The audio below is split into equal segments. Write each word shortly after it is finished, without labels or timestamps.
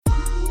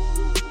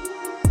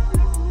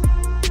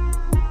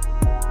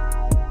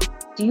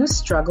Do you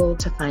struggle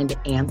to find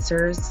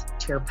answers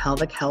to your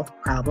pelvic health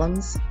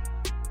problems?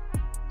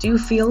 Do you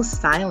feel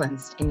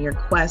silenced in your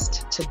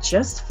quest to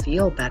just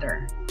feel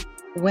better?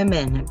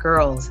 Women,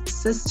 girls,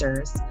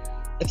 sisters,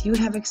 if you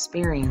have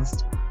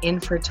experienced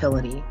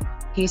infertility,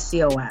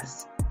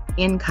 PCOS,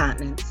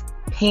 incontinence,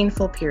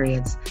 painful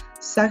periods,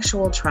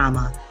 sexual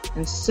trauma,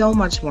 and so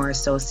much more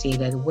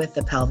associated with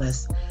the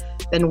pelvis,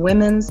 then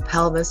Women's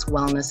Pelvis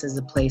Wellness is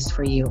a place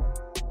for you.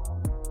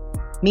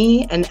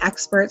 Me and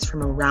experts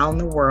from around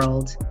the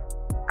world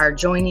are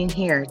joining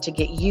here to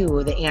get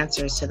you the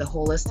answers to the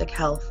holistic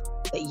health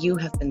that you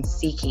have been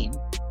seeking.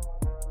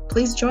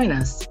 Please join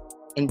us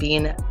in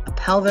being a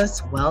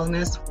pelvis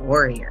wellness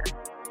warrior.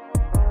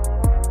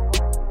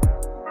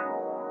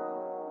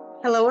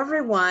 Hello,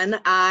 everyone.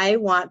 I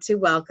want to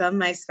welcome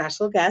my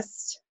special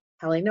guest,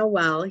 Kelly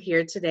Noel,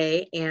 here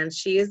today, and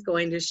she is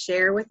going to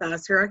share with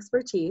us her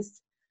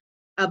expertise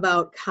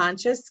about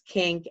conscious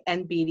kink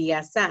and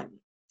BDSM.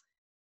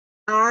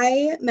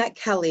 I met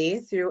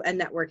Kelly through a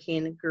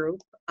networking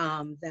group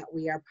that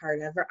we are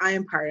part of, or I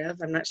am part of.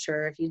 I'm not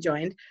sure if you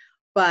joined,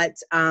 but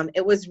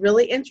it was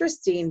really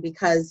interesting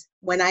because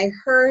when I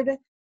heard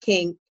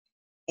kink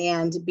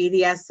and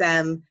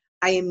BDSM,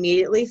 I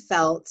immediately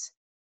felt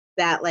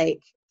that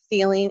like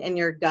feeling in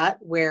your gut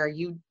where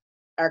you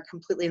are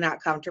completely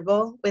not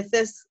comfortable with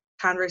this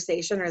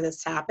conversation or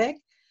this topic.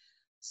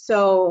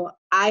 So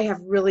I have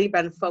really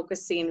been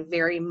focusing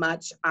very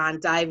much on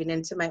diving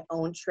into my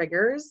own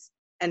triggers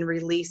and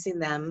releasing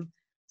them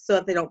so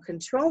that they don't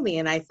control me.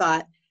 And I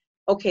thought,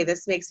 okay,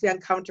 this makes me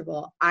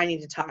uncomfortable. I need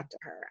to talk to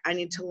her. I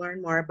need to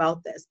learn more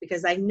about this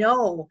because I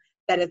know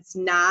that it's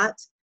not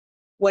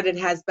what it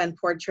has been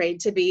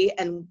portrayed to be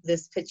and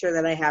this picture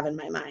that I have in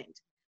my mind.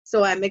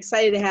 So I'm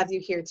excited to have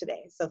you here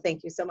today. So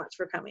thank you so much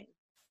for coming.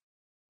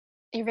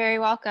 You're very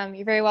welcome.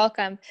 You're very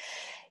welcome.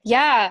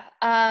 Yeah.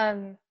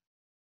 I'm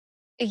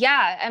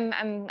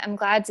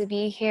glad to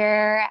be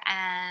here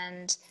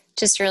and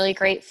just really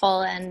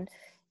grateful. And,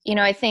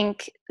 I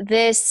think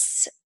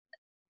this,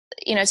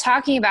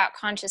 talking about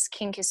conscious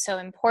kink is so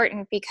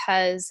important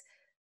because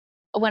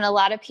when a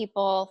lot of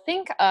people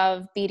think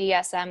of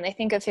BDSM, they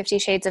think of 50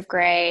 Shades of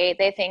Grey.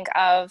 They think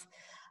of,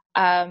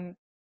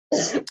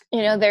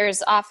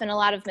 there's often a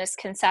lot of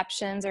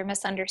misconceptions or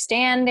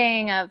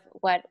misunderstanding of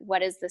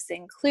what does this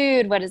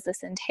include? What does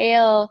this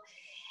entail?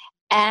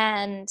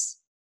 And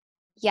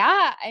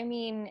yeah, I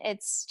mean,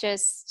 it's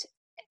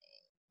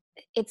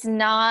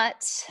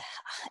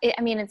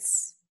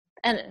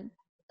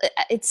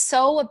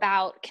so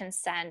about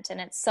consent, and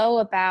it's so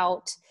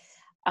about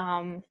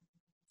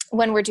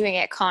when we're doing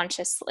it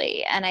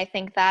consciously. And I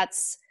think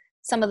that's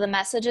some of the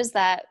messages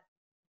that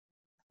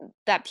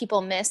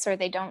people miss or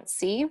they don't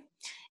see.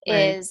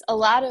 Right. Is a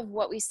lot of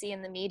what we see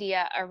in the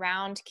media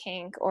around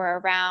kink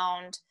or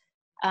around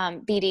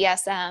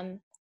BDSM,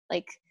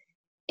 like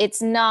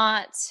it's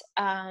not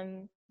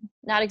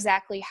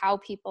exactly how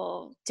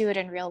people do it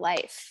in real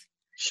life.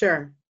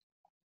 Sure.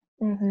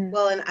 Mm-hmm.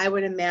 Well, and I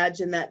would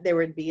imagine that there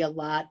would be a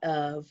lot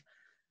of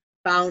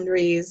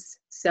boundaries.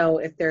 So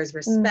if there's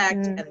respect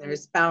mm-hmm. and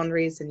there's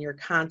boundaries and you're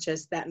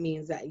conscious, that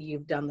means that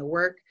you've done the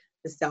work,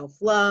 the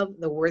self-love,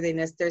 the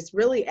worthiness. There's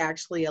really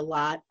actually a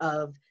lot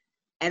of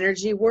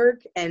energy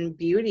work and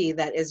beauty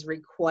that is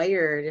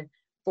required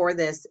for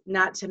this,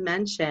 not to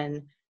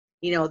mention,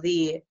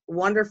 the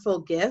wonderful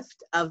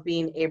gift of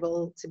being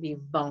able to be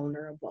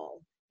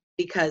vulnerable.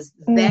 Because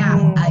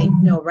that, I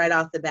know right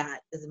off the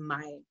bat,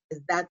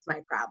 that's my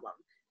problem.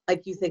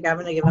 Like, you think I'm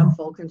going to give up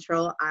full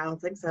control? I don't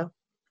think so.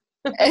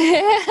 No,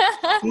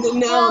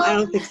 well, I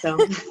don't think so.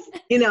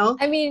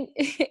 I mean,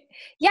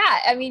 yeah.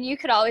 I mean, you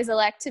could always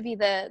elect to be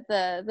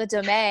the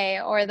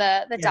domain or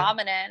the yeah.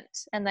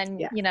 dominant, and then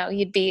yeah.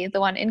 You'd be the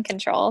one in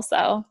control.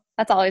 So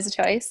that's always a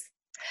choice,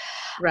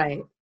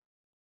 right?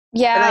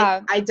 Yeah.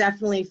 But I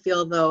definitely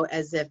feel though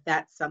as if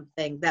that's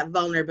something, that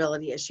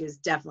vulnerability issue is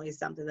definitely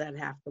something that I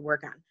have to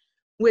work on.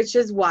 Which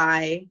is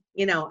why,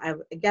 I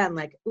again,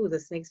 like, ooh,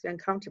 this makes me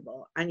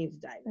uncomfortable. I need to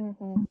dive in.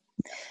 Mm-hmm.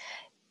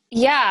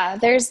 Yeah,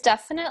 there's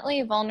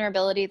definitely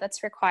vulnerability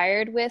that's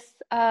required with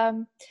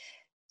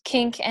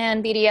kink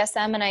and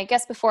BDSM. And I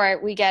guess before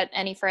we get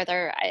any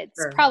further,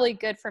 it's sure. probably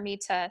good for me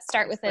to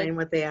start explain with a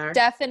what they are.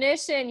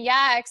 Definition.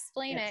 Yeah,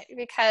 explain yes. it,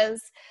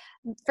 because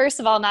first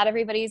of all, not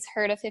everybody's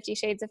heard of 50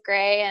 Shades of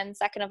Grey. And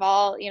second of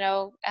all,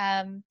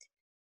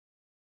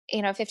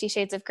 50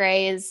 Shades of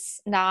Grey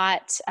is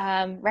not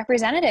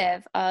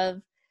representative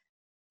of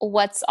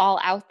what's all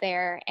out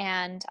there,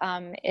 and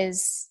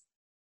is,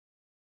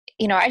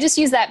 I just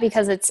use that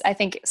because I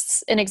think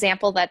it's an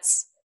example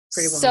that's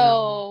pretty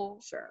so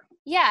sure.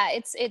 Yeah,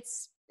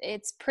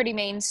 it's pretty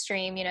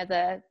mainstream.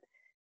 The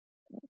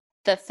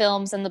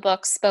films and the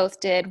books both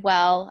did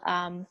well,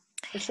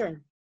 for sure,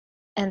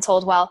 and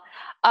sold well.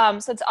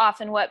 So it's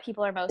often what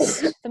people are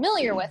most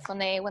familiar with when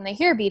they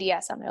hear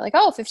BDSM. They're like,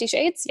 oh, 50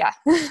 Shades. Yeah.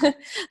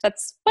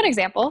 That's one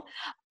example.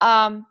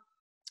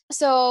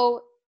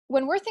 So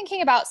when we're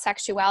thinking about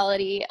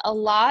sexuality, a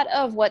lot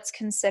of what's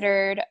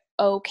considered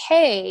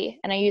okay,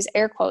 and I use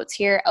air quotes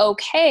here,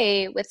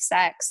 okay with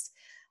sex,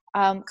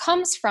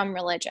 comes from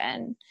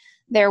religion.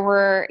 There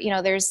were,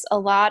 there's a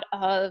lot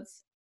of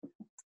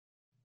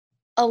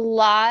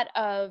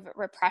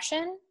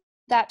repression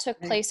that took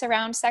place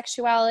around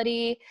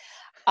sexuality.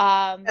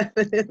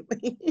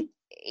 Definitely.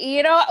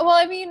 Well,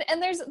 I mean,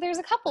 and there's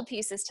a couple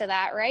pieces to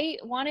that, right?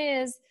 One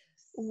is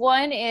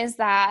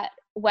that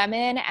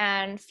women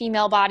and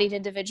female-bodied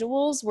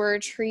individuals were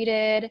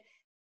treated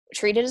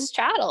as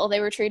chattel. They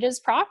were treated as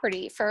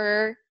property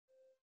for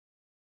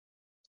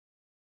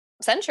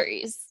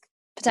centuries,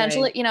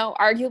 potentially, Right.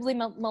 arguably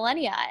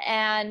millennia.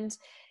 And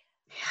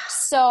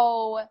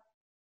so,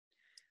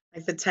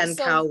 like the 10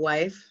 cow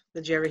wife.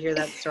 Did you ever hear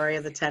that story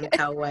of the 10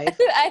 cow wife?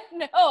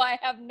 No, I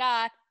have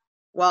not.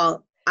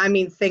 Well, I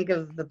mean, think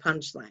of the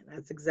punchline.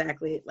 That's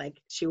exactly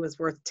like she was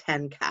worth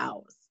 10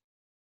 cows.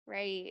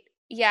 Right.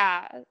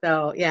 Yeah.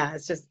 So yeah,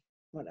 it's just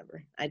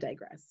whatever. I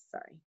digress.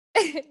 Sorry.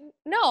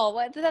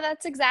 No,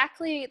 that's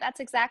exactly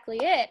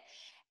it.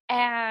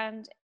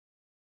 And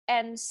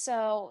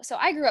so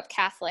I grew up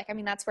Catholic. I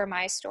mean, that's where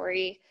my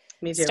story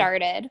Me too.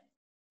 started.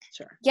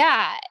 Sure.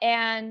 Yeah,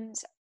 and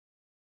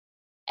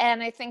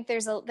I think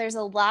there's a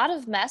lot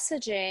of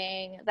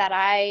messaging that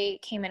I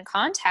came in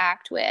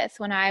contact with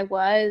when I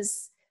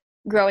was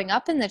growing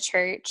up in the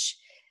church,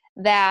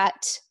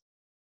 that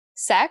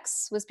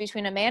sex was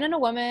between a man and a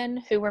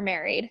woman who were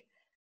married.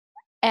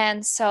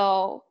 And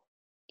so,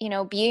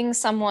 being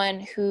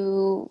someone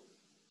who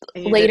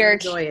later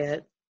enjoy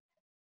it.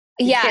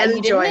 You didn't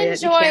enjoy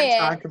it. You can't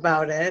talk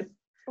about it.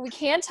 We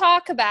can't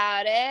talk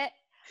about it.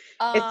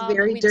 It's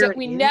very dirty.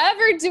 We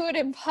never do it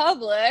in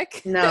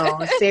public. No,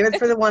 save it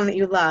for the one that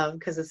you love,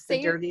 because it's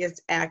the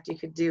dirtiest act you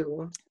could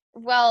do.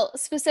 Well,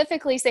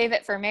 specifically save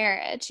it for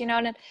marriage, and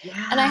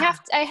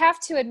I have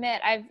to admit,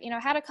 I've,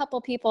 had a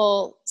couple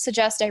people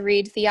suggest I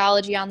read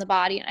Theology on the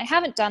Body, and I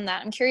haven't done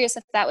that. I'm curious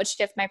if that would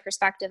shift my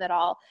perspective at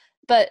all.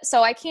 But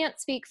so I can't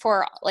speak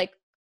for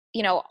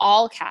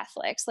all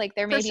Catholics. Like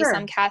there may be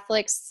some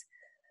Catholics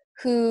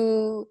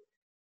who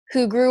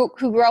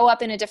grow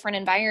up in a different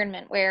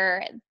environment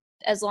where,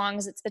 as long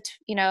as it's,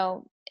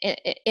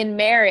 in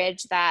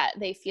marriage, that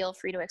they feel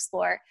free to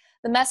explore.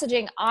 The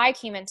messaging I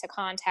came into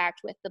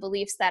contact with, the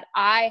beliefs that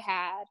I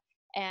had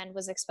and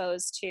was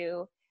exposed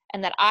to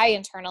and that I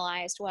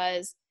internalized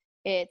was,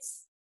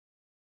 it's,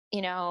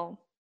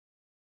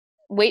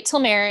 wait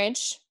till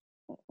marriage,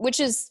 which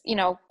is,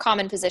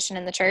 common position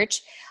in the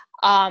church,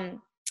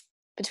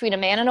 between a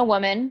man and a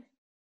woman,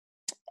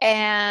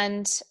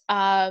 and,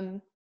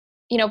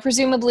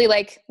 presumably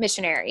like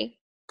missionary.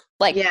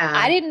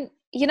 I didn't,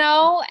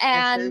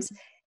 and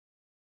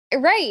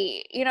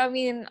right. I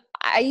mean,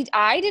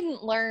 I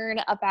didn't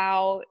learn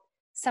about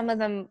some of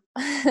them.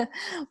 I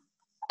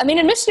mean,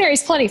 and missionary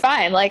is plenty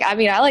fine.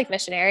 I like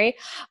missionary.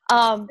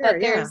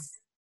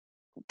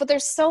 But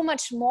there's so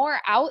much more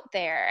out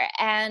there,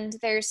 and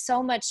there's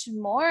so much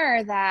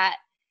more that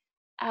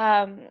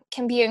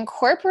can be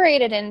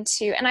incorporated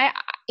into, and I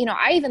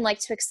even like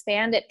to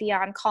expand it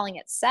beyond calling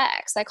it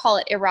sex. I call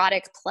it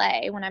erotic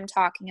play when I'm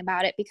talking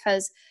about it,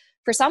 because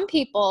for some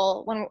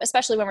people,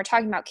 especially when we're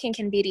talking about kink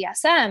and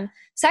BDSM,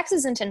 sex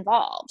isn't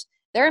involved.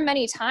 There are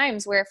many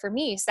times where, for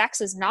me,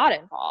 sex is not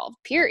involved,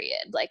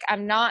 period.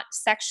 I'm not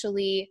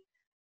sexually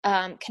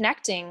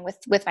connecting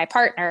with my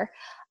partner.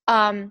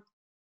 And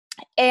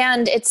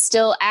it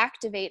still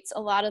activates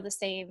a lot of the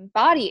same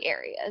body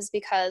areas,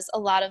 because a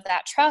lot of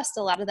that trust,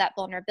 a lot of that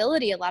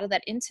vulnerability, a lot of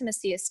that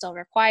intimacy is still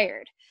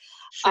required.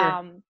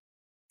 Sure.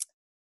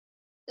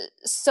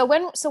 So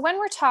when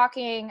we're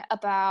talking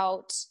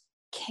about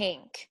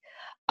kink,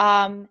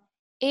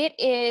 it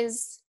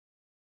is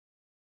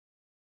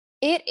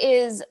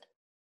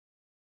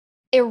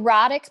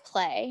erotic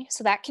play,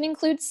 so that can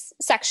include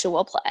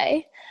sexual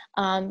play,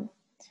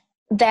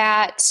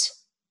 that,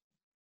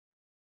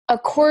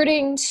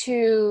 according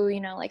to,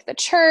 the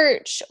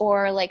church,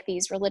 or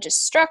these religious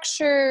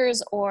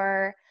structures,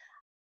 or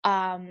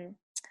and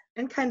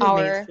kind of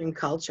mainstream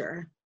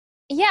culture.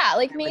 Yeah,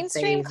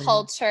 mainstream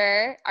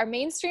culture. Our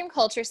mainstream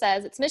culture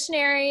says it's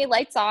missionary,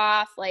 lights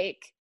off, right?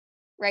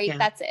 Yeah.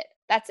 That's it.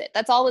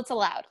 That's all that's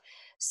allowed.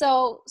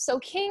 So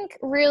kink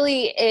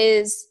really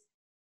is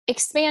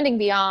expanding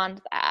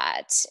beyond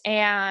that,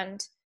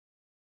 and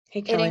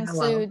it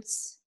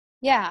includes,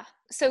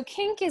 so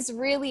kink is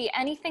really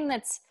anything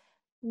that's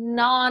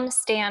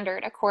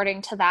non-standard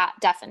according to that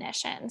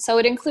definition. So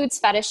it includes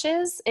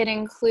fetishes. It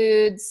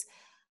includes,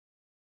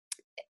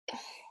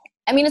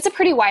 it's a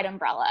pretty wide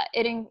umbrella.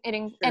 And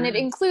it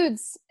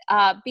includes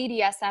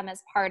BDSM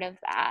as part of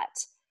that.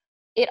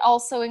 It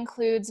also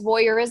includes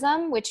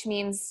voyeurism, which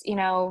means,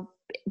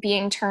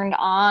 being turned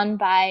on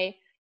by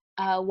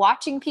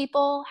watching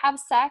people have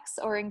sex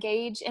or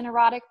engage in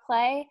erotic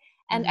play,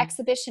 and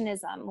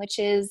exhibitionism, which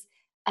is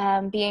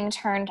being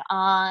turned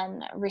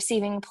on,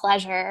 receiving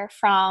pleasure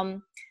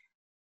from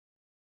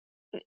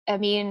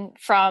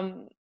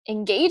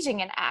engaging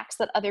in acts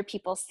that other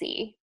people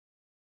see.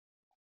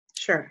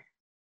 Sure.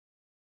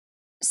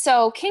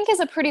 So kink is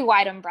a pretty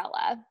wide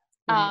umbrella.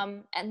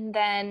 And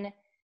then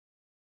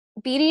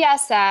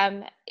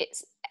BDSM,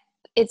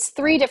 it's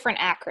 3 different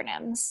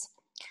acronyms.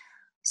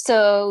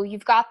 So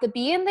you've got the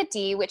B and the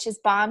D, which is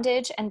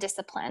bondage and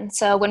discipline.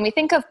 So when we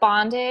think of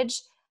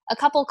bondage, a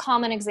couple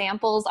common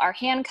examples are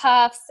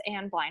handcuffs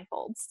and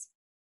blindfolds.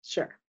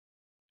 Sure.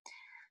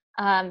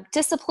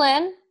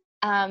 Discipline,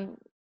 I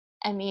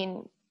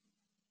mean,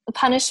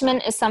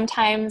 punishment is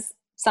sometimes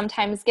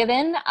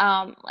given,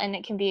 and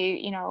it can be,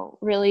 you know,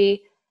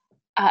 really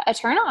a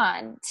turn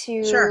on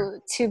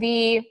to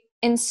be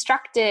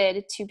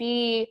instructed, to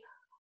be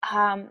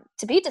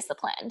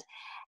disciplined.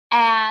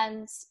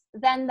 And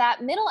then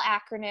that middle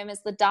acronym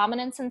is the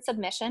dominance and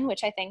submission,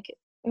 which I think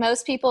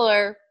most people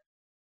are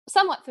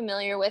somewhat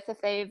familiar with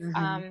if they've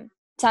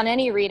done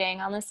any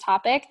reading on this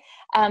topic.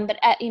 But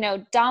you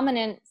know,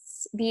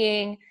 dominance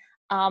being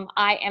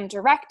I am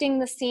directing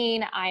the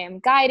scene, I am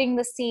guiding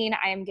the scene,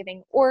 I am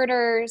giving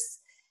orders.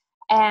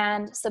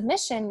 And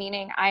submission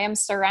meaning I am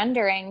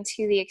surrendering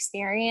to the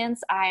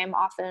experience, I am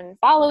often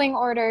following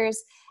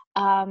orders.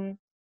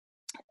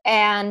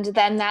 And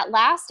then that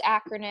last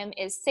acronym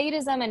is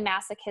sadism and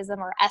masochism,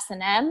 or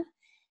S&M.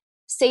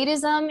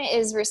 Sadism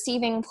is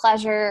receiving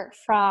pleasure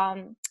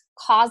from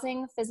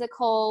causing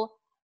physical,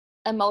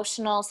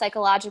 emotional,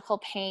 psychological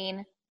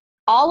pain.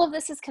 All of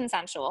this is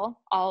consensual.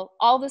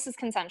 All this is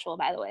consensual,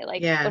 by the way.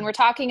 Like when we're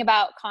talking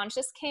about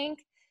conscious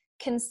kink,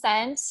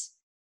 consent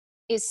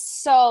is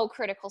so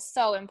critical,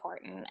 so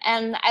important.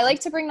 And I like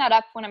to bring that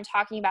up when I'm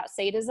talking about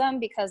sadism,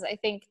 because I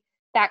think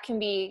that can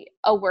be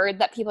a word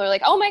that people are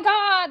like, oh my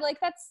God, like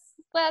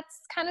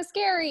that's kind of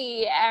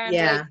scary. And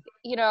like,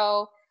 you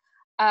know,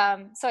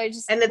 so I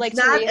just and it's like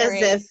not to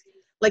reiterate, as if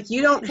like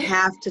you don't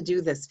have to do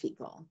this,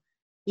 people.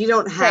 You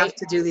don't have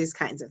to do these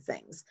kinds of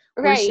things.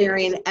 We're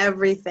sharing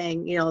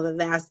everything, you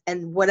know,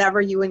 and whatever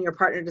you and your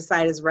partner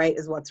decide is right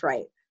is what's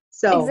right.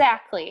 So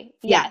exactly.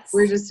 Yes.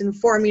 We're just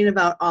informing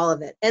about all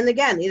of it. And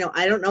again, you know,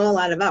 I don't know a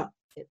lot about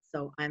it,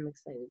 so I'm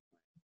excited.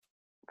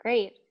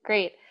 Great.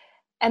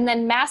 And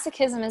then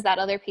masochism is that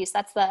other piece.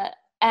 That's the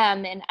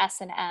M in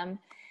S&M.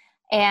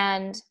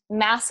 And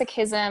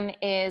masochism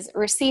is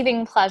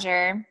receiving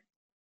pleasure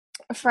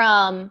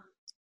from,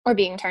 or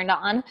being turned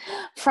on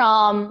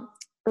from,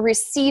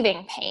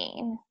 receiving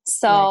pain.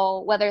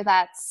 So whether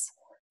that's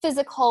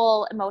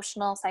physical,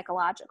 emotional,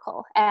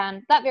 psychological,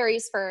 and that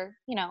varies for,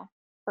 you know,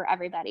 for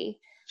everybody.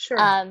 Sure.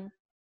 And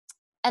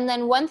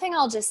then one thing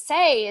I'll just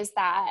say is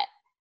that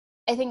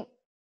I think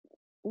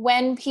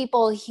when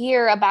people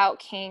hear about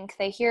kink,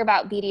 they hear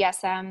about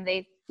BDSM,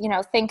 they, you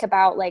know, think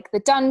about like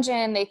the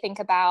dungeon, they think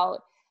about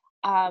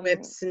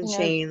whips and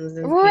chains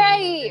and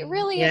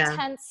really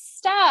intense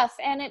stuff.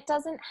 And it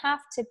doesn't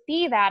have to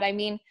be that. I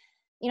mean,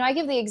 you know, I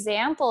give the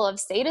example of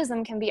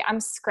sadism can be,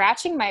 I'm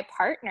scratching my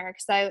partner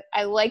because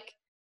I like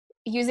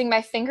using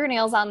my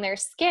fingernails on their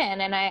skin,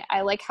 and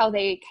I like how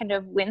they kind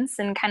of wince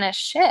and kind of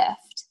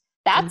shift.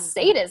 That's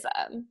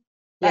sadism.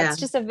 That's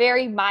just a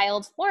very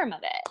mild form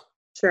of it.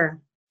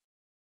 Sure.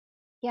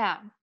 Yeah.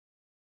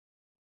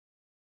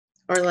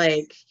 Or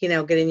like, you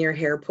know, getting your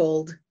hair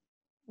pulled.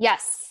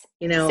 Yes.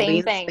 You know, same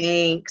being thing.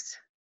 spanked.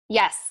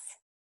 Yes.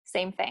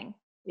 Same thing.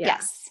 Yeah.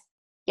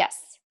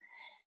 Yes.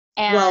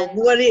 And well,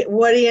 what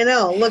do you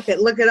know? Look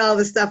at all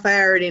the stuff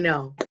I already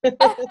know.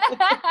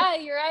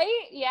 You're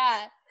right.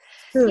 Yeah.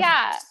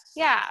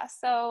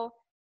 So,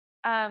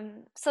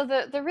 so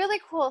the really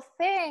cool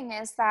thing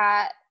is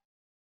that,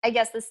 I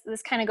guess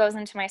this kind of goes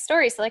into my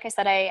story. So like I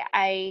said,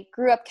 I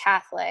grew up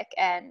Catholic,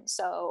 and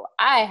so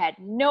I had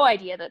no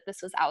idea that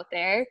this was out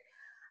there.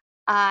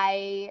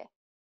 I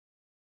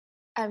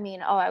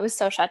was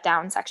so shut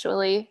down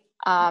sexually.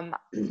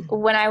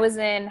 When I was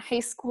in high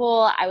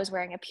school, I was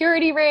wearing a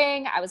purity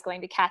ring. I was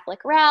going to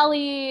Catholic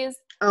rallies.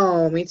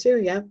 Oh, me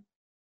too.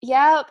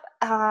 Yep.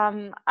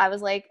 I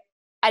was like,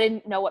 I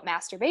didn't know what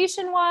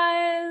masturbation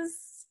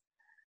was.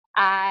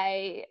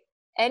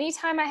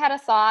 Anytime I had a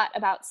thought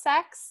about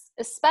sex,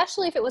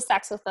 especially if it was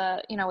sex with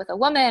a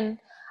woman,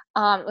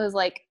 it was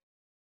like,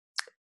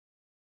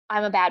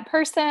 I'm a bad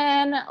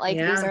person. Like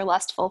these are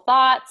lustful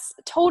thoughts,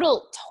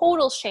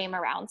 total shame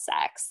around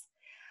sex,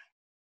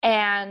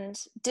 and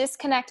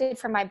disconnected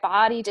from my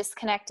body,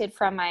 disconnected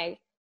from my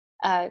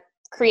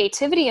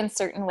creativity in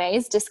certain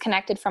ways,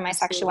 disconnected from my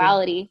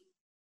sexuality.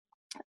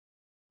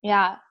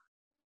 Yeah.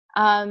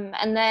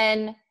 And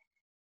then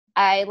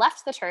I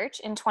left the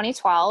church in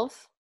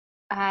 2012.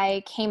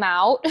 I came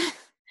out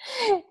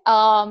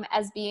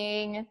as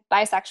being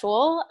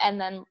bisexual, and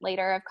then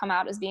later I've come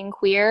out as being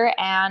queer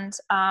and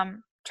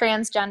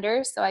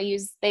transgender. So I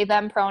use they,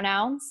 them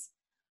pronouns.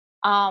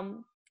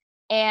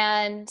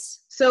 And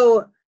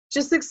so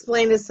just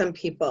explain to some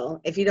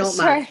people, if you don't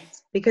mind,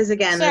 because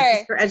again,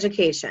 this is for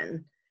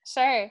education.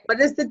 Sure.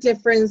 What is the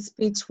difference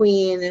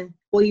between,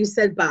 well, you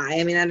said bi.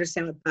 I mean, I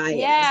understand what bi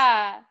is.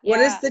 What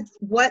is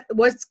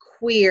what's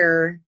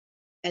queer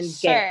and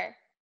gay?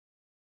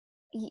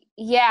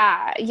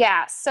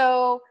 Yeah.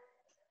 So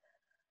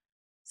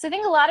I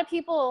think a lot of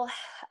people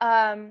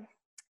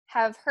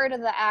have heard of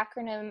the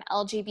acronym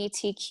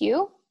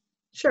LGBTQ.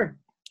 Sure.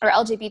 Or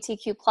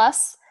LGBTQ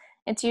plus.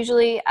 It's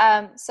usually,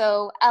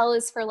 so L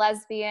is for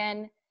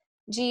lesbian,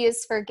 G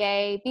is for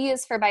gay, B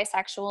is for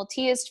bisexual,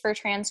 T is for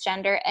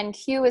transgender, and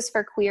Q is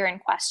for queer and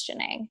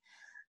questioning.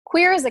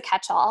 Queer is a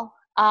catch-all.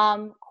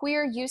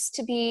 Queer used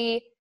to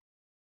be,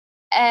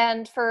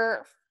 and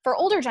for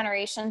older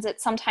generations, it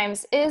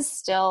sometimes is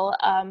still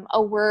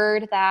a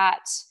word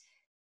that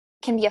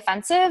can be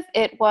offensive.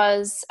 It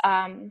was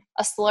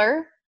a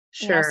slur,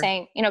 Sure.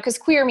 Saying, because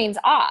queer means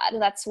odd.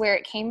 That's where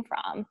it came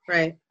from.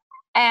 Right.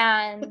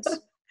 And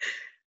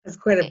it's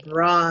quite a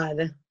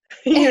broad,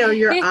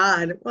 you're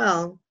odd.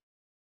 Well,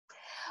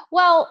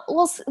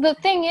 the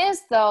thing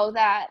is, though,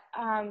 that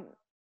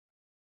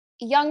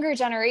younger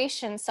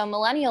generations, so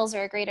millennials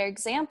are a great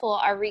example,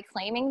 are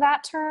reclaiming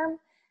that term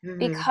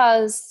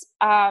because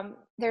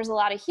there's a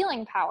lot of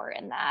healing power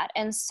in that.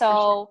 And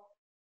so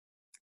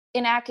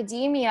in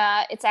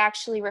academia, it's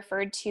actually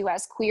referred to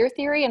as queer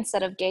theory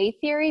instead of gay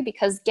theory,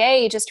 because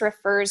gay just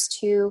refers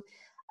to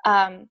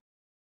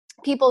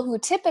people who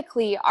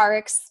typically are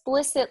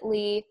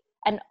explicitly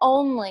and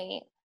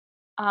only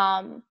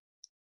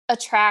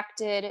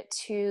attracted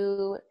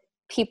to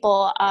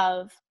people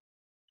of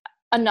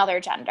another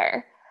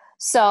gender.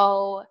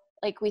 So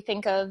like we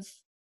think of,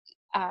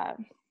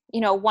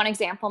 one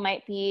example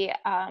might be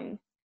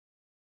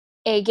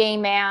a gay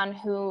man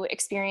who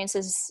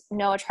experiences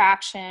no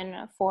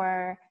attraction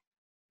for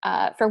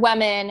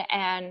women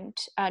and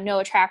no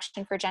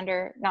attraction for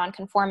gender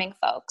nonconforming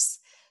folks.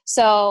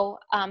 So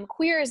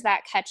queer is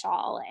that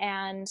catch-all.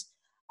 And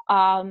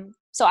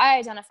so I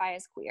identify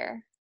as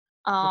queer.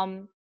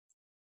 And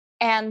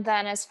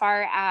then as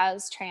far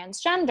as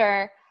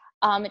transgender,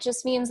 it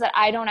just means that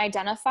I don't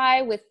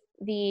identify with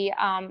the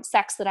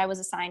sex that I was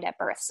assigned at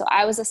birth. So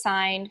I was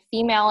assigned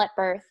female at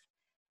birth,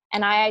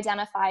 and I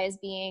identify as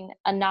being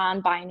a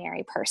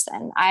non-binary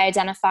person. I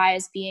identify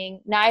as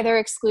being neither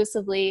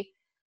exclusively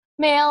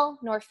male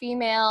nor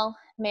female,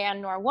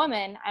 man nor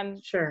woman.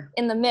 I'm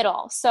in the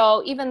middle.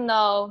 So even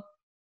though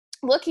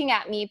looking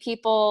at me,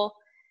 people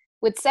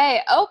would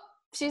say, "Oh,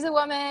 she's a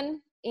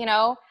woman,"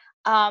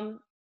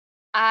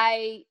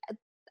 I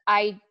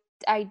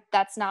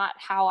that's not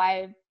how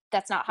I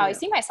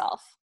see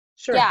myself.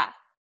 Sure. Yeah.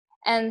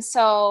 And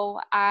so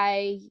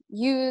I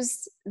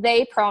use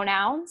they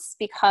pronouns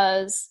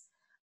because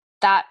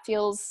that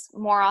feels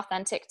more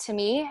authentic to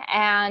me.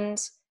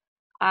 And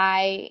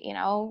I,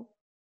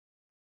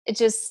 it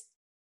just,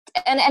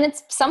 and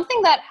it's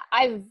something that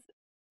I've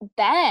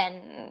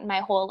been my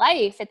whole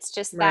life. It's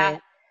just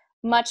that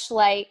much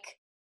like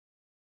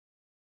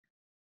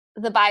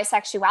the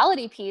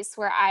bisexuality piece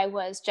where I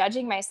was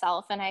judging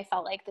myself and I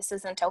felt like this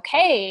isn't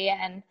okay.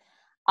 And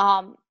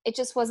it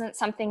just wasn't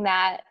something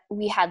that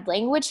we had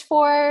language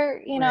for,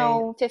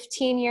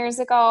 15 years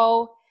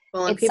ago.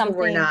 Well, and people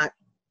were not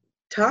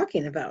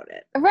talking about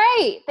it.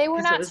 Right. They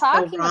were not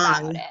talking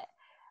about it.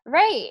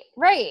 Right.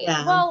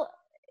 Yeah. Well,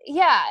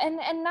 yeah.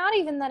 And not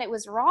even that it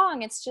was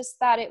wrong. It's just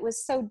that it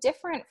was so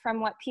different from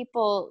what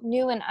people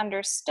knew and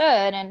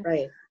understood. And,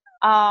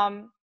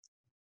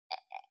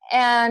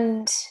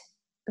 and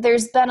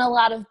there's been a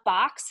lot of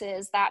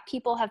boxes that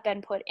people have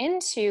been put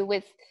into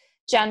with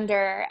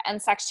gender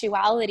and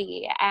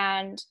sexuality.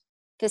 And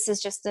this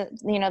is just,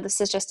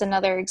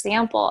 another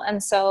example.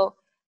 And so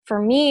for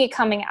me,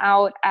 coming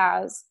out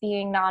as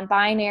being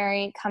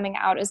non-binary, coming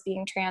out as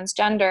being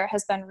transgender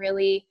has been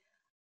really,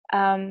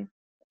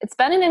 it's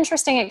been an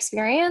interesting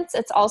experience.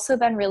 It's also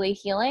been really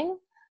healing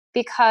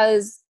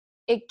because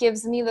it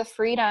gives me the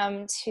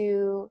freedom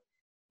to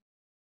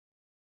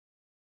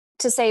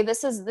say,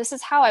 this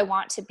is how I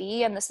want to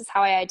be, and this is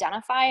how I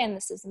identify, and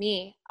this is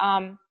me.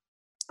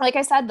 Like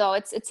I said, though,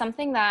 it's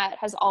something that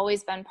has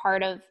always been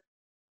part of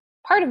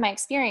my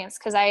experience.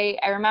 Cause I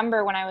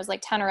remember when I was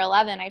like 10 or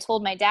 11, I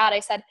told my dad, I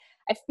said,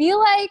 I feel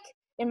like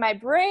in my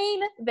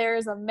brain,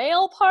 there's a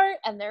male part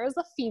and there's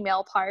a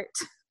female part.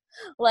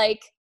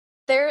 Like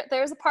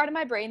there's a part of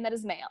my brain that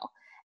is male.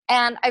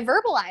 And I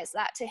verbalized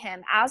that to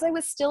him as I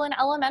was still in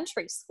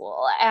elementary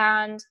school.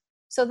 And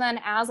so then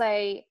as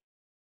I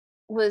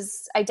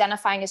was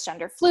identifying as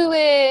gender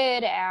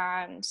fluid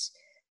and,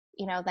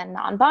 then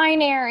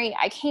non-binary,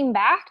 I came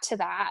back to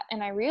that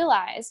and I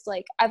realized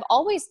like, I've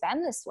always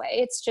been this way.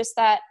 It's just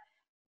that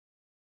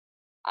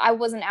I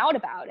wasn't out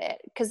about it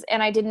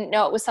and I didn't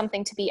know it was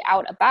something to be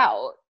out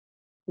about.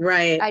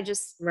 Right. I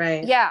just,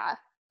 yeah.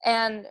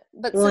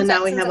 But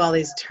now we have all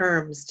these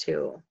terms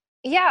too.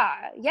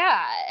 Yeah.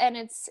 Yeah. And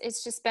it's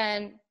just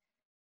been,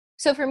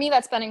 so for me,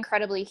 that's been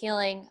incredibly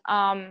healing.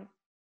 And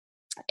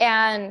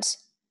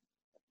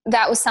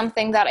that was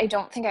something that I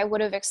don't think I would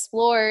have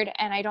explored,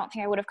 and I don't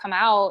think I would have come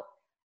out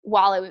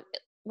while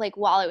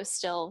I was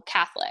still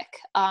Catholic,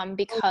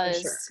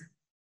 because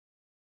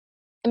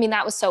I mean,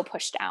 that was so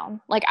pushed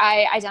down. Like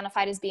I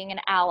identified as being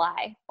an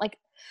ally, like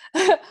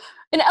an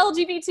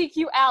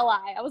LGBTQ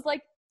ally. I was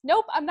like,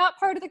 nope, I'm not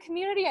part of the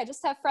community. I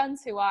just have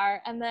friends who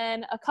are. And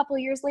then a couple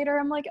of years later,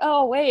 I'm like,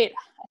 oh wait,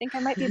 I think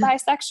I might be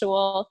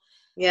bisexual.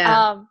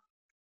 Yeah.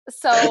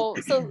 So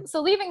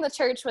leaving the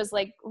church was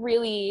like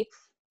really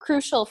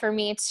crucial for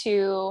me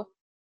to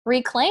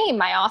reclaim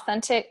my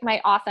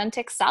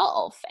authentic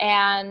self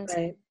and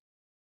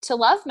to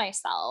love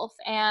myself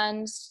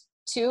and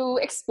to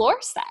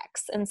explore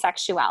sex and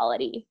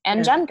sexuality and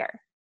Yeah. gender.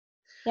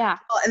 Yeah.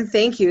 Well, and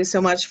thank you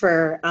so much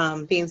for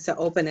being so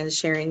open and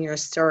sharing your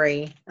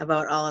story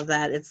about all of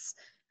that. It's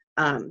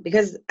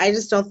because I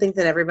just don't think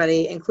that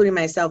everybody, including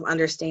myself,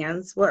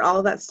 understands what all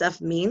of that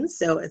stuff means.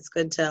 So it's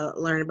good to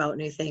learn about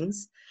new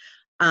things.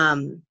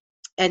 And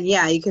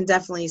yeah, you can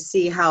definitely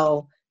see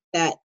how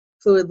that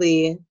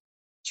fluidly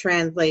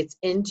translates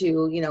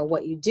into, you know,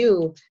 what you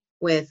do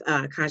with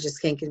conscious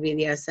kink and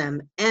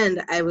BDSM.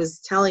 And I was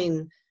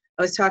talking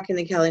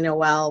to Kelly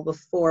Noel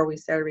before we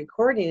started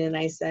recording, and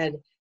I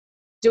said,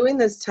 doing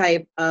this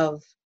type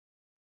of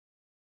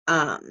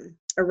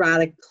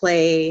erotic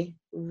play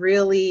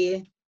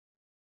really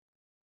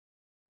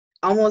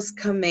almost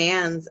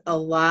commands a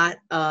lot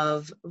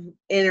of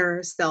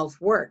inner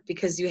self-work,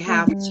 because you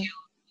have to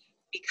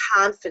be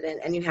confident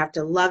and you have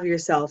to love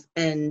yourself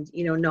and,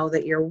 you know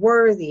that you're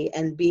worthy,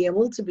 and be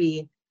able to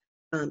be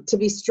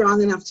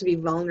strong enough to be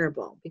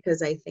vulnerable,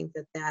 because I think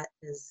that that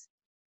is,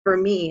 for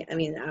me, I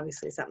mean,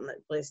 obviously something that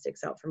really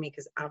sticks out for me,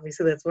 because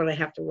obviously that's what I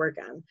have to work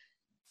on.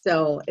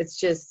 So it's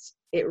just,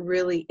 it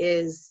really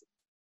is,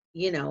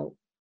 you know,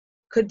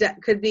 could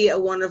be a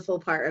wonderful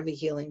part of a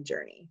healing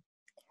journey.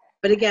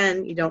 But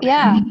again, you don't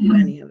have to do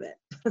any of it.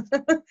 Just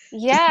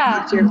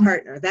talk to your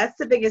partner. That's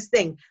the biggest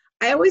thing.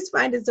 I always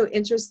find it so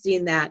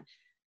interesting that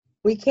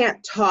we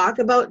can't talk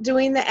about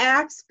doing the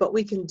acts, but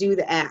we can do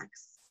the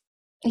acts.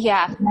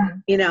 Yeah.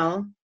 You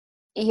know?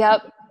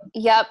 Yep.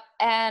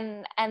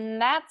 And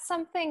that's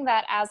something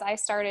that, as I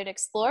started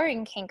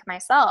exploring kink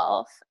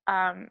myself,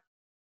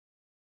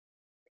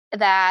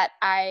 that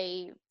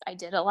I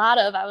did a lot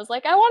of. I was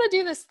like, I want to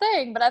do this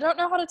thing, but I don't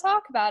know how to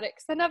talk about it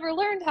because I never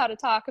learned how to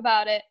talk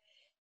about it.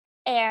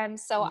 And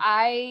so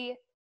I,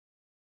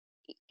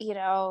 you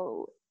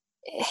know,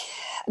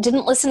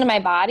 didn't listen to my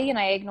body, and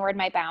I ignored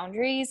my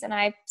boundaries, and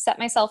I set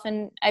myself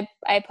in, I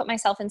put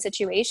myself in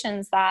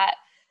situations that,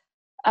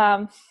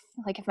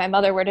 like if my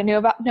mother were to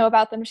know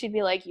about them, she'd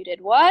be like, you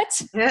did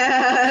what?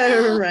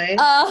 Right.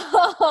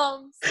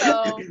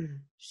 So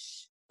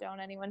don't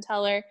anyone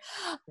tell her.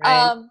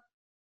 Right.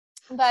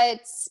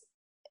 But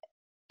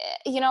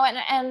you know,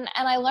 and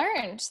I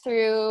learned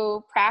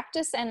through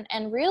practice,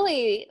 and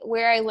really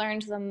where I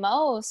learned the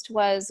most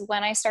was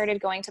when I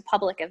started going to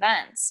public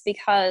events,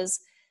 because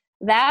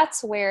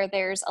that's where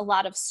there's a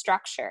lot of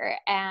structure,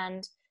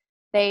 and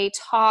they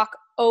talk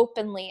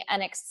openly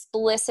and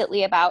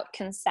explicitly about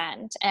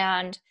consent,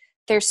 and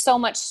there's so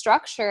much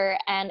structure,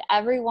 and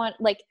everyone,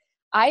 like,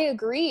 I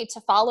agree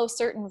to follow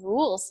certain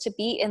rules to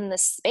be in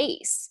this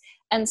space.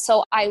 And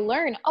so I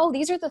learn, oh,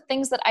 these are the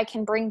things that I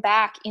can bring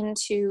back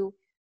into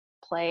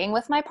playing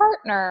with my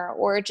partner,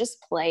 or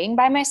just playing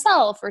by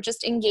myself, or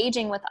just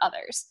engaging with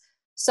others.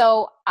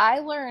 So I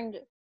learned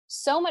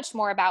so much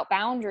more about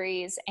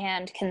boundaries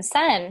and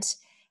consent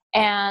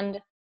and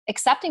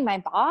accepting my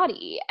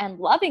body and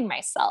loving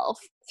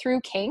myself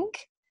through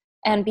kink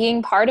and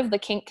being part of the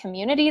kink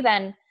community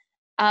than,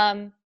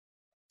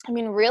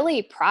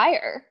 really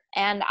prior.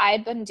 And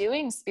I'd been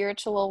doing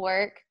spiritual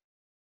work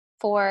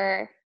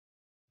for,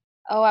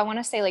 I want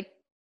to say, like,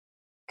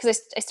 because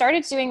I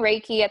started doing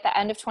Reiki at the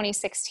end of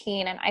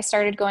 2016, and I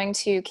started going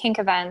to kink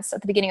events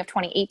at the beginning of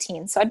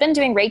 2018. So I'd been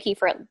doing Reiki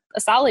for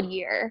a solid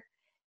year,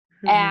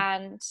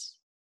 and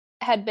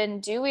had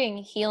been doing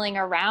healing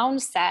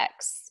around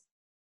sex,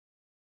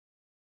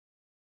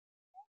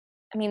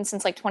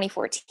 since like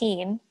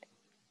 2014.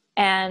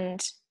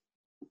 And,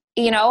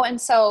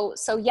 and so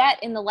yet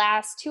in the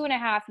last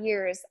 2.5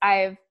 years,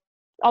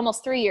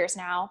 almost 3 years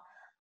now,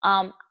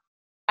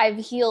 I've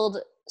healed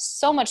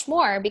so much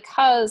more,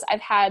 because I've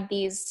had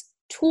these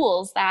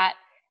tools that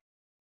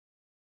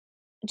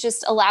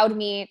just allowed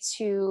me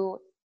to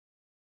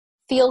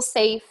feel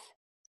safe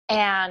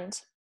and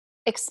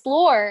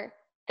explore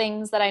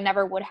things that I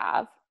never would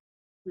have.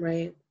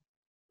 Right.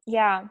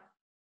 Yeah.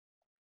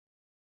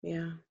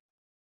 Yeah.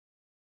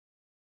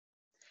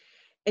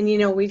 And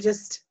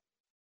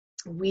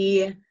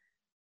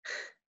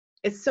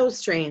it's so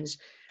strange,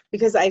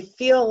 because I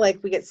feel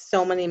like we get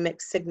so many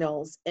mixed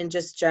signals in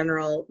just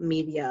general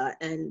media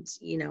and,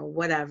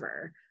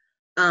 whatever.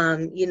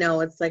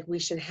 It's like we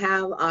should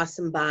have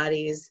awesome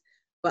bodies,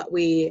 but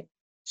we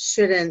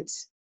shouldn't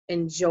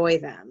enjoy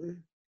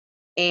them.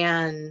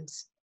 And,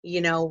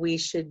 we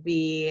should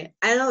be,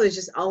 I don't know, there's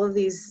just all of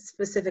these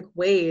specific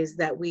ways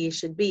that we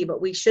should be,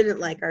 but we shouldn't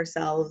like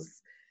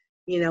ourselves.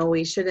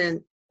 We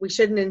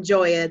shouldn't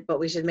enjoy it, but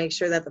we should make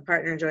sure that the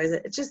partner enjoys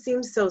it. It just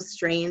seems so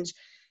strange.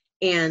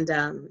 And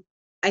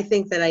I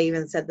think that I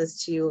even said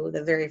this to you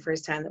the very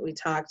first time that we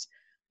talked,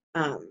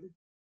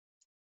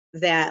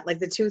 that like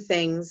the two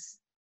things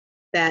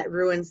that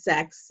ruin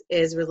sex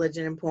is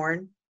religion and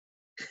porn.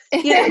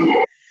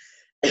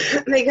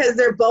 Because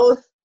they're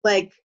both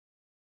like,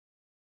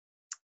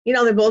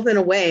 they're both in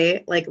a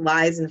way like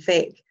lies and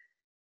fake,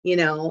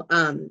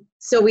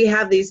 so we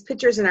have these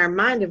pictures in our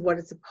mind of what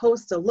it's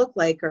supposed to look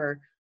like, or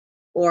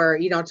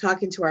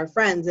talking to our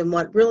friends, and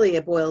what really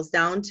it boils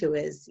down to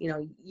is,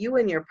 you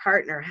and your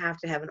partner have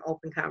to have an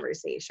open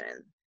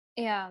conversation.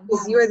 Yeah.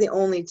 Because you're the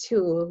only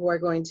two who are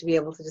going to be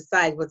able to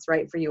decide what's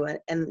right for you,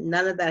 and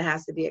none of that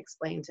has to be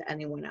explained to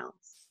anyone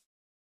else.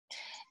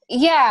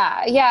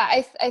 Yeah,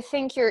 I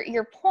think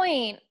your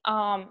point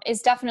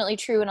is definitely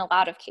true in a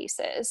lot of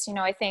cases. You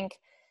know, I think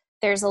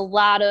there's a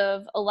lot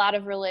of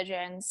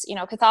religions, you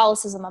know,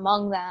 Catholicism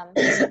among them,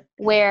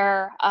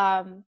 where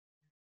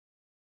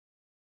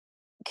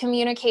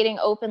communicating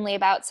openly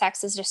about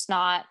sex is just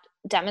not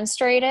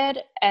demonstrated,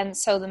 and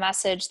so the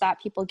message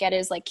that people get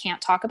is like,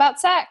 can't talk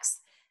about sex.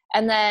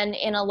 And then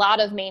in a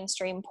lot of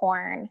mainstream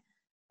porn,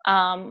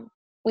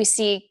 we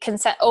see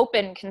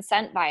open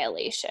consent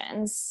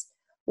violations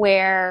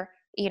where,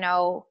 you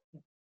know,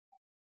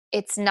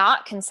 it's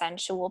not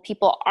consensual.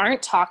 People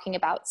aren't talking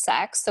about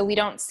sex. So we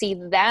don't see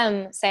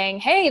them saying,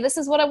 hey, this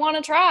is what I want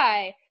to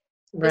try.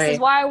 This is Right.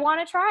 why I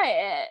want to try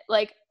it.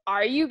 Like,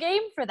 are you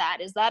game for that?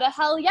 Is that a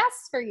hell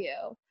yes for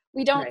you?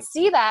 We don't Right.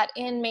 see that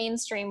in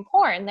mainstream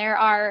porn. There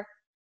are,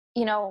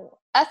 you know,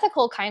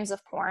 ethical kinds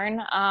of porn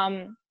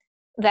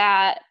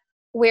that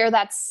where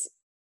that's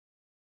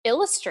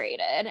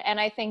illustrated. And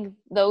I think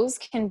those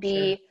can Sure.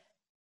 be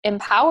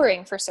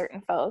empowering for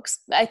certain folks.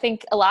 I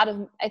think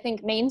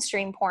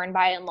mainstream porn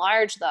by and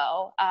large,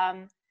 though,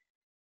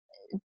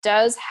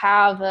 does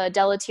have a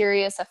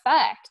deleterious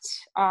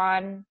effect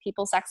on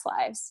people's sex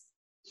lives.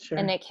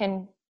 And Sure. it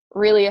can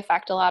really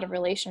affect a lot of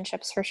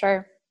relationships for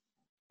sure.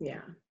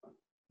 Yeah.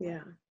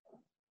 Yeah.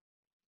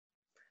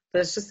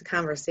 But it's just a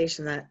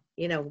conversation that,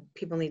 you know,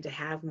 people need to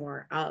have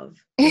more of,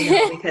 you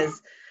know,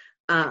 because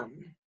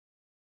um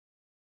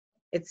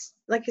it's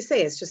like you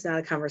say, it's just not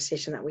a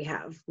conversation that we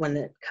have when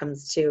it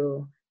comes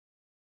to,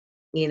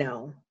 you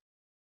know,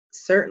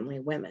 certainly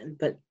women,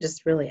 but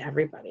just really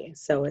everybody.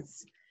 So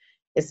it's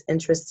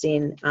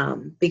interesting,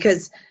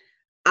 because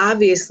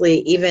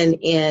obviously even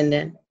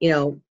in, you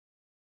know,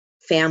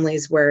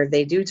 families where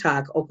they do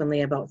talk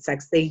openly about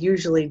sex, they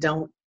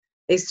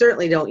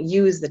certainly don't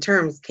use the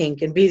terms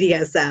kink and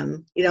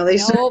BDSM. You know,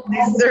 Nope.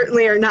 they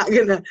certainly are not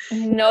going to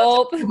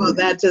Nope. talk about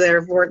that to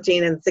their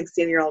 14 and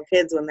 16-year-old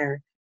kids when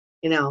they're,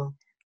 you know,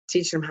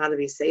 teaching them how to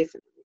be safe.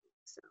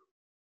 So,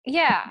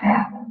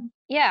 Yeah.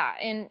 Yeah.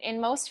 In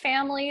most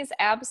families,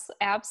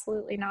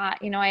 absolutely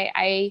not. You know,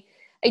 I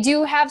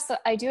do have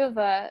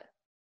a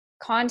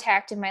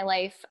contact in my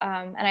life,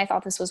 and I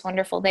thought this was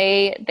wonderful.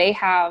 They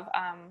have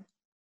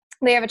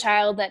a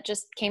child that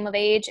just came of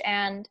age,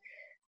 and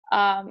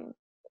um,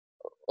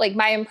 like,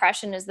 my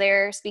impression is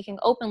they're speaking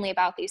openly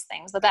about these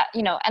things, but that,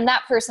 you know, and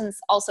that person's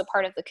also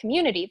part of the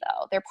community,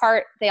 though.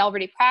 They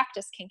already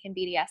practice kink and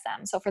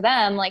BDSM. So for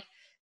them, like,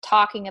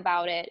 talking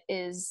about it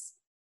is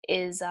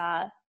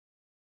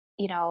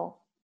you know,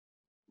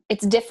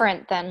 it's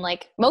different than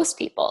like most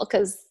people,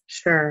 because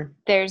sure.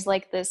 there's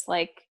like this,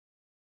 like,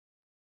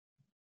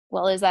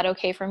 well, is that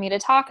okay for me to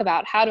talk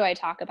about? How do I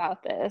talk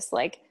about this?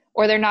 Like,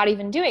 or they're not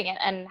even doing it.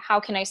 And how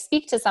can I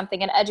speak to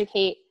something and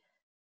educate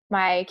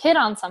my kid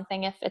on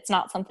something if it's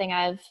not something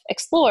I've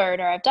explored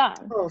or I've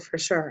done? Oh, for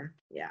sure.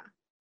 Yeah.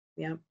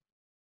 Yeah.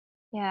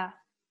 Yeah.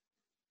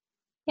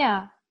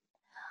 Yeah.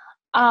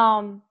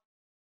 Um,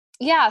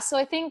 yeah. So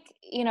I think,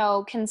 you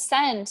know,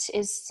 consent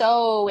is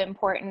so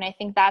important. I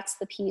think that's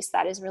the piece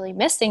that is really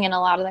missing in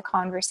a lot of the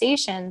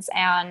conversations.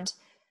 And,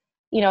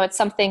 you know, it's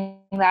something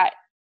that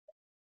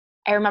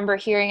I remember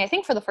hearing, I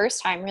think for the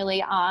first time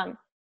really on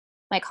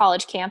my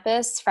college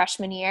campus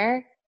freshman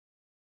year.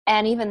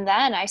 And even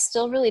then, I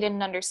still really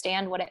didn't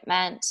understand what it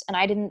meant. And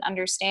I didn't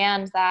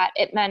understand that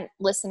it meant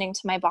listening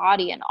to my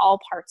body and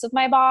all parts of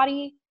my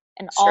body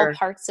and all Sure.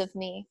 parts of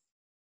me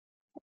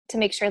to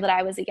make sure that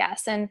I was a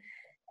yes.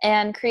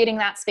 And creating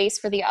that space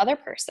for the other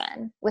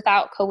person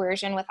without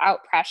coercion,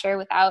 without pressure,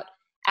 without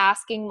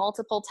asking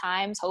multiple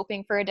times,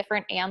 hoping for a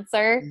different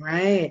answer.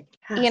 Right.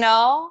 You Yes.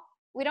 know,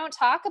 we don't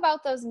talk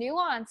about those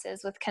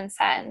nuances with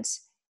consent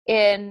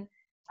And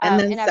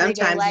then in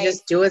everyday sometimes you life.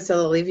 just do it so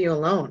they'll leave you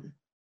alone.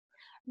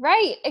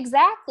 Right,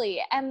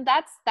 exactly. And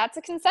that's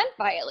a consent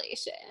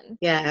violation.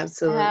 Yeah,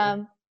 absolutely.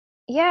 Um,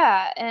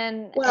 yeah,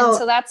 and Well,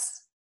 so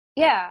that's,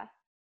 yeah.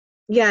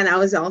 yeah, and I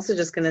was also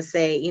just going to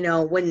say, you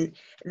know, when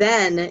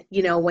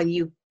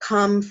you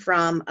come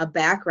from a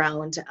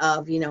background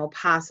of, you know,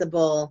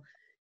 possible,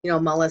 you know,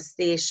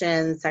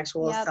 molestation,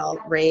 sexual Yep. assault,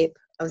 rape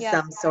of Yep.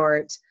 some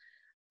sort,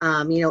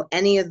 you know,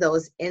 any of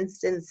those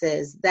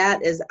instances,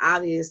 that is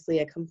obviously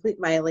a complete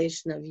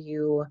violation of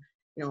you,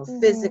 you know, Mhm.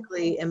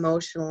 physically,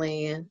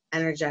 emotionally,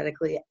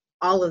 energetically,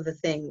 all of the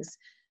things.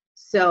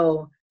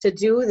 So to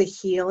do the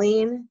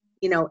healing,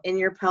 you know, in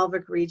your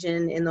pelvic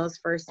region, in those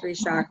first three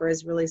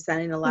chakras, really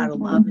sending a lot of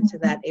love Mhm. into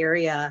that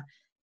area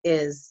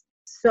is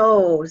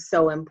so,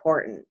 so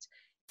important.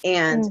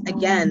 And Mhm.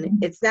 again,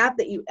 it's not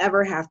that you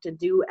ever have to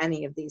do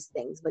any of these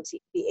things, but to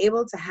be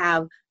able to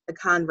have the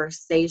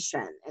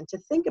conversation and to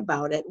think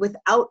about it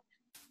without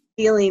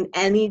feeling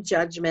any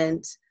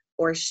judgment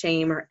or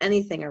shame or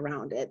anything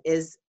around it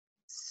is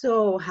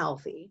so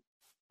healthy,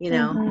 you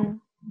know?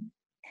 Mhm.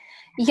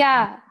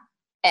 Yeah.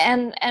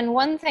 And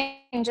one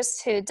thing,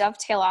 just to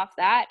dovetail off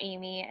that,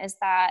 Amy, is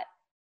that,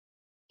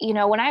 you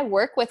know, when I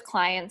work with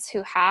clients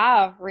who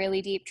have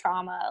really deep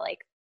trauma,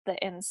 like the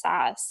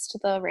incest,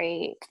 the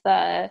rape,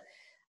 the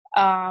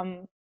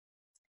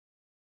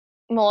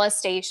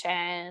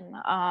molestation,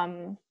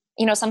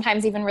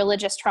 sometimes even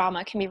religious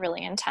trauma can be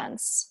really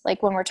intense.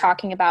 Like when we're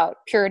talking about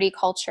purity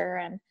culture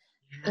and,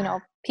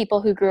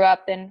 people who grew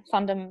up in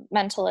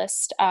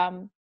fundamentalist,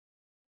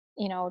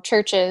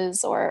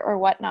 churches or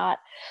whatnot.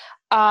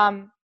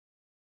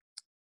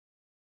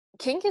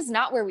 Kink is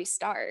not where we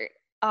start,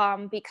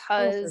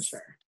 because for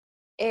sure.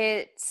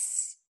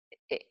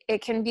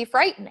 it can be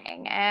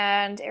frightening,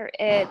 and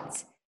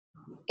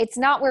it's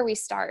not where we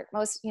start.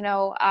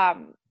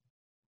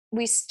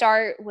 We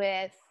start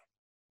with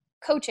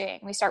coaching,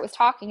 we start with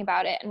talking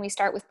about it, and we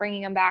start with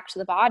bringing them back to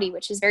the body,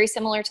 which is very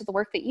similar to the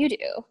work that you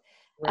do.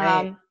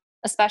 Right.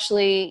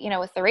 Especially,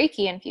 with the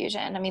Reiki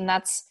infusion. I mean,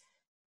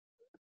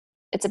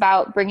 it's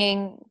about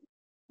bringing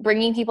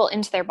people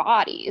into their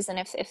bodies. And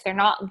if they're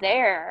not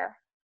there,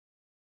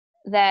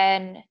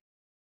 then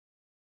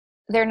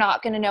they're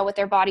not going to know what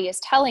their body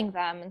is telling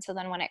them. And so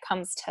then when it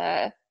comes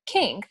to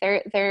kink,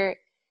 they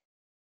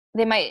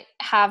might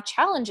have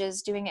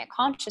challenges doing it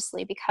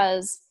consciously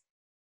because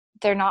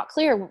they're not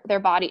clear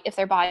if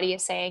their body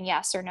is saying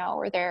yes or no,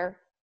 or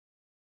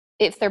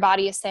if their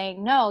body is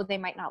saying no, they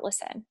might not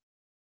listen.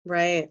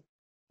 Right.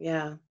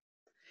 Yeah.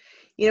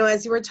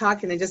 As you were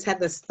talking, I just had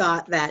this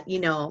thought that,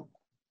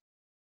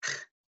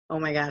 oh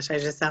my gosh, I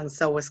just sound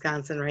so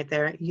Wisconsin right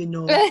there.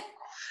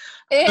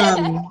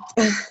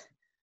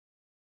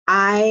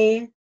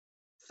 I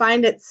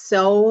find it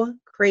so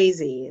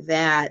crazy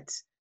that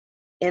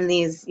in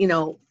these,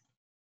 the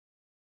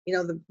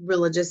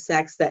religious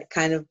sects that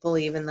kind of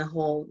believe in the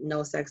whole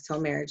no sex till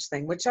marriage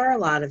thing, which are a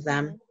lot of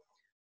them,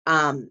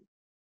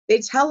 they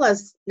tell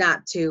us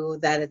not to,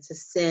 that it's a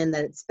sin,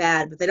 that it's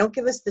bad, but they don't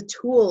give us the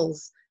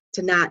tools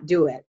to not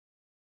do it.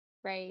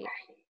 Right.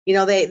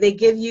 They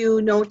give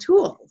you no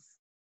tools.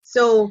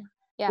 So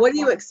what do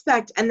you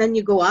expect? And then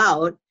you go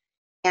out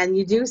and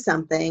you do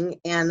something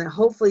and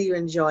hopefully you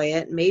enjoy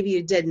it. Maybe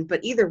you didn't,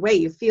 but either way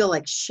you feel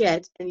like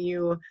shit and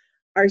you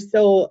are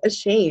so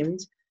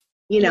ashamed.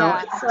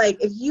 It's like,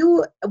 if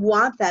you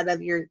want that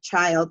of your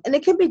child, and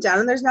it can be done,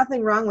 and there's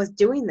nothing wrong with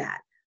doing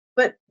that,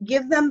 but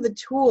give them the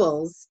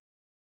tools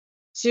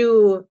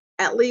to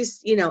at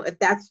least, if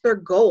that's their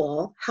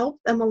goal, help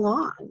them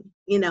along,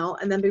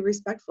 and then be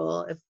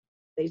respectful if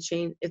they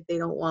change, if they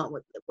don't want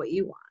what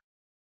you want.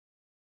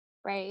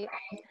 Right.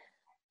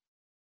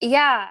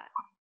 Yeah.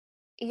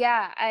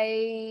 Yeah.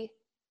 I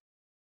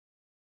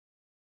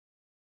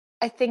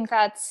think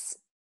that's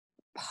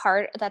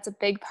a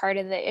big part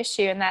of the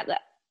issue, and that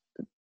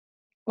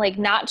like,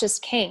 not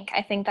just kink.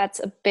 I think that's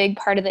a big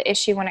part of the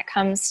issue when it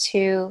comes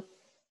to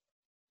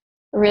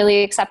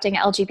really accepting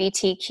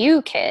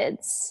LGBTQ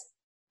kids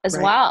as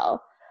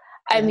well.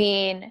 Yeah. I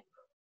mean,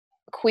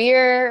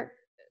 queer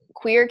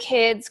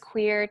kids,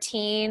 queer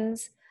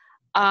teens,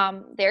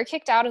 they're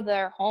kicked out of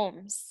their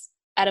homes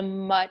at a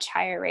much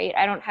higher rate.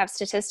 I don't have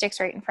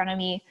statistics right in front of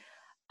me.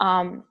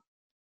 But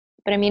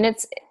I mean,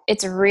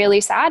 it's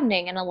really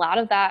saddening. And a lot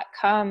of that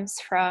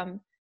comes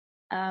from,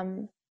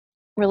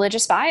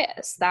 religious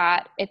bias,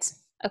 that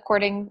it's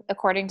according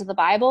to the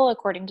Bible,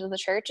 according to the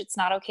church, it's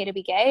not okay to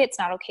be gay. It's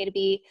not okay to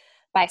be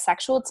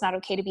bisexual. It's not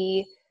okay to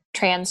be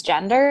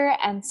transgender.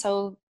 And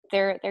so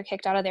they're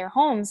kicked out of their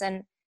homes.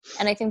 And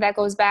I think that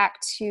goes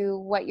back to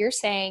what you're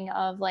saying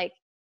of, like,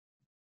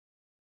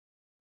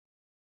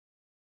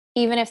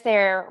 even if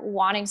they're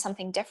wanting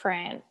something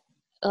different,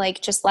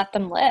 like, just let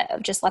them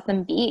live, just let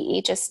them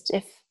be. Just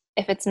if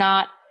it's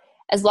not,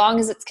 as long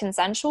as it's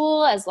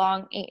consensual, as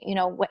long,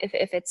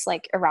 if it's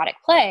like erotic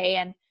play,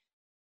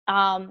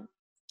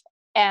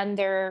 and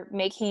they're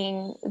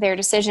making their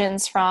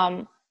decisions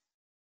from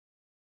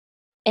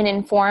an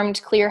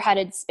informed,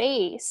 clear-headed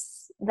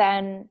space,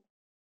 then,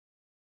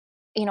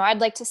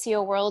 I'd like to see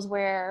a world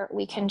where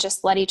we can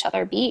just let each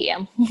other be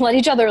and let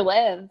each other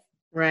live.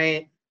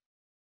 Right.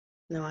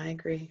 No, I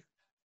agree.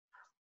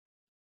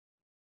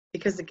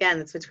 Because again,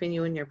 it's between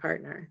you and your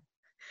partner.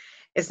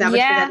 It's not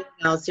between anyone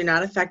else. You're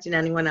not affecting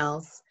anyone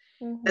else.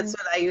 Mm-hmm. That's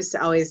what I used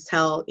to always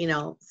tell,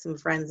 some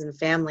friends and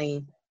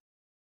family.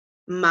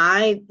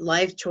 My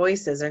life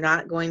choices are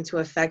not going to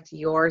affect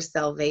your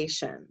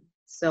salvation.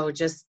 So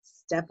just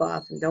step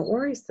off and don't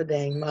worry so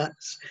dang much.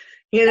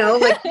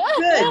 Like,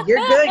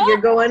 you're good.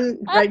 You're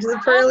going right to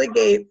the pearly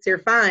gates. You're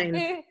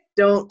fine.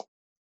 Don't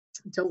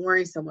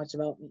worry so much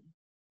about me.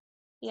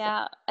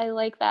 Yeah, I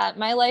like that.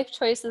 My life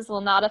choices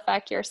will not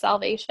affect your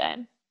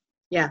salvation.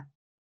 Yeah.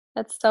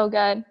 That's so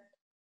good.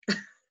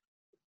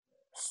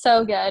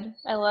 So good.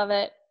 I love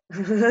it.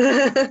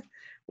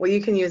 Well, you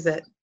can use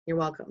it. You're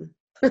welcome.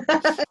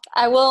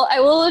 I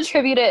will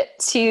attribute it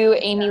to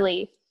Amy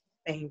Lee.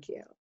 Thank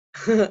you.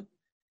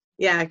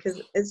 Yeah,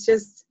 because it's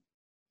just,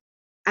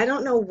 I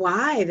don't know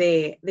why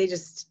they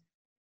just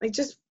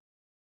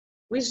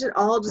we should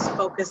all just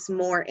focus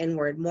more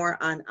inward,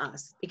 more on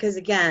us. Because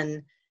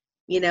again,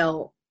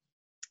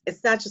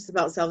 it's not just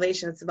about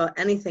salvation, it's about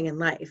anything in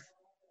life.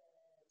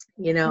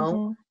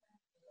 Mm-hmm.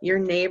 Your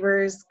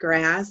neighbor's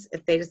grass,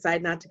 if they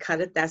decide not to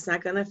cut it, that's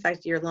not going to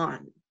affect your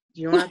lawn.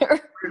 You don't have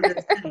to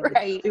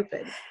Right. It's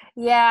stupid.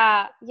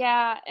 Yeah.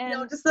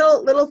 And just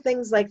little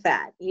things like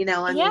that, I mean.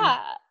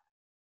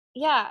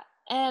 Yeah.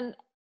 And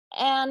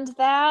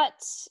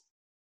that,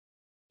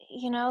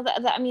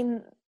 that I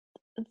mean,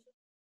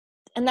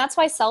 and that's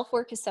why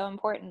self-work is so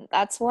important.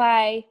 That's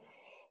why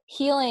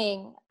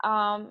healing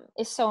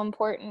is so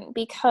important,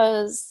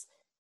 because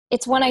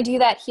it's when I do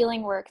that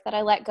healing work that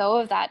I let go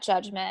of that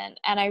judgment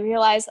and I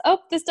realize, oh,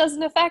 this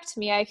doesn't affect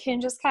me. I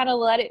can just kind of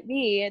let it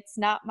be. It's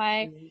not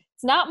my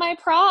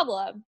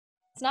problem.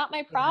 It's not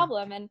my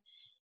problem.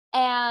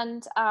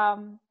 And I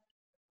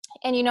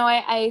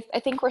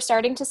think we're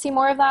starting to see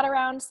more of that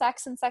around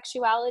sex and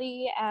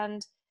sexuality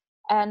and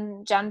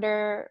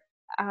gender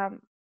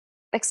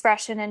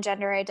expression and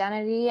gender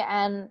identity.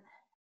 And,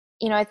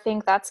 I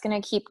think that's going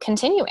to keep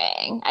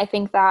continuing. I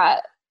think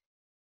that,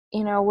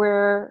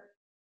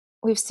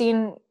 we've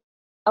seen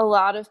a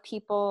lot of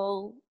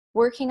people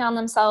working on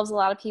themselves, a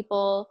lot of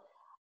people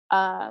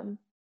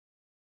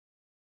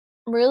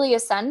really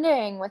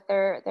ascending with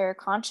their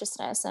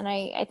consciousness. And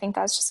I think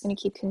that's just going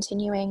to keep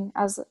continuing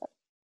as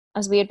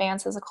we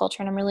advance as a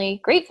culture. And I'm really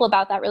grateful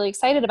about that, really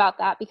excited about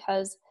that,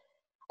 because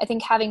I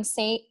think having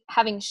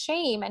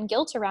shame and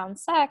guilt around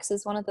sex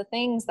is one of the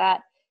things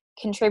that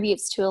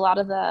contributes to a lot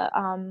of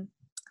the,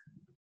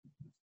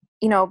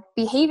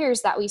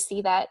 behaviors that we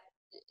see that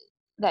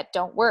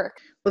don't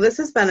work. Well, this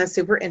has been a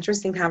super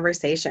interesting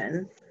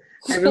conversation.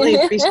 I really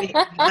appreciate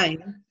your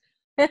time.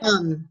 Are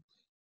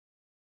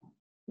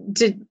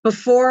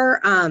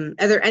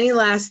there any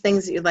last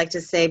things that you'd like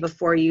to say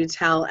before you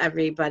tell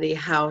everybody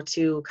how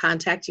to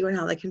contact you and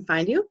how they can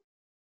find you?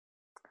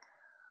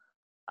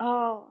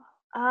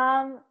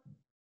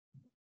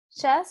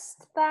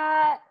 Just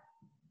that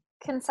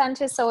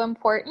consent is so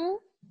important.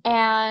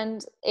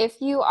 And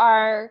if you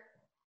are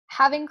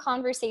having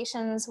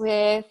conversations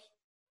with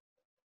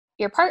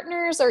your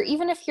partners, or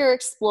even if you're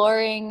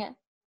exploring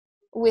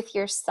with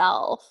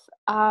yourself,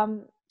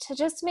 to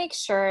just make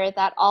sure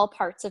that all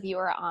parts of you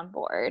are on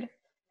board,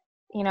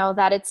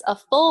 that it's a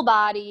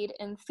full-bodied,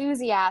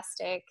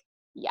 enthusiastic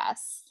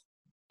yes.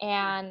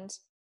 And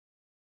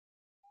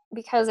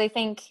because I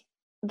think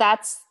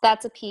that's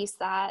a piece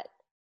that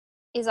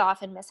is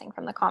often missing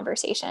from the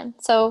conversation.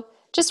 So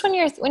just when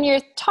you're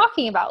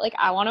talking about, like,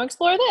 I want to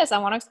explore this,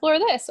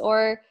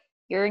 or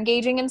you're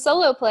engaging in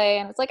solo play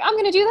and it's like, I'm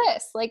going to do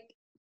this, like,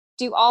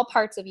 do all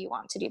parts of you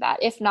want to do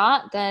that? If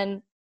not,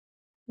 then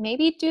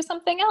maybe do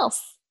something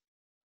else.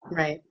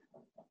 Right.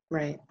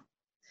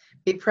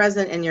 Be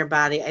present in your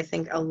body. I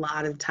think a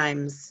lot of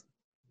times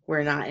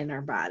we're not in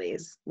our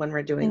bodies when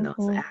we're doing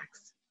those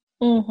acts.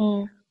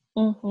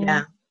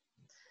 Yeah.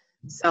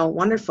 So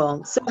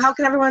wonderful. So how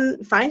can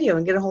everyone find you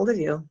and get a hold of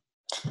you?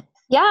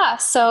 Yeah.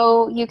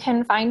 So you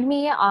can find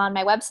me on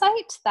my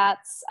website.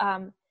 That's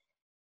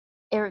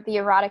the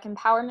Erotic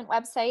Empowerment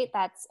website.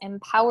 That's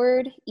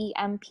empowered,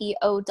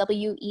 EMPOWERED,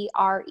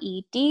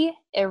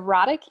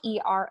 erotic,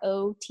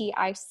 EROTIC.com.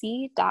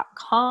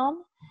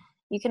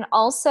 You can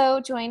also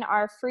join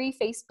our free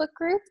Facebook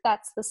group.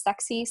 That's the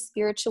Sexy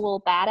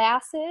Spiritual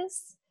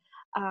Badasses.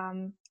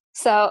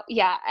 So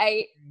yeah,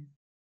 I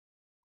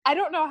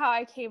don't know how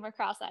I came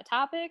across that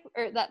topic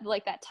or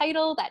that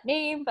title, that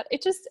name, but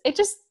it just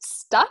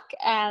stuck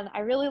and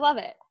I really love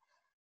it.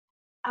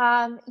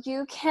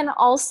 You can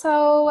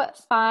also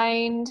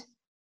find,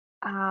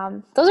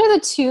 those are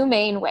the two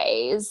main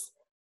ways.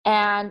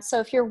 And so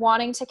if you're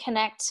wanting to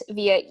connect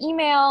via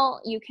email,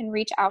 you can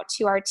reach out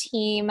to our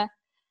team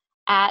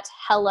at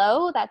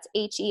hello, that's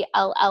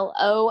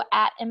HELLO,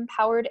 at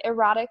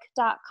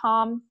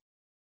empowerederotic.com.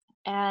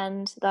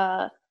 And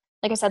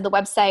like I said, the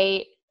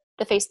website,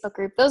 the Facebook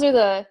group, those are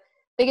the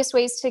biggest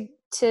ways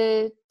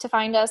to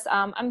find us.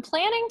 I'm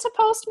planning to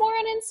post more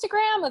on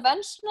Instagram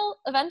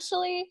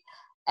eventually.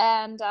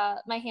 And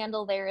my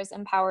handle there is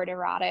Empowered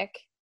Erotic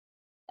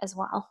as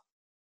well.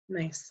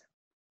 Nice.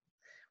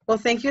 Well,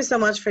 thank you so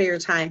much for your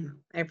time.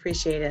 I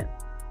appreciate it.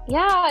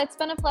 Yeah, it's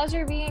been a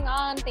pleasure being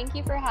on. Thank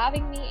you for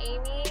having me,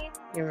 Amy.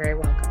 You're very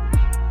welcome.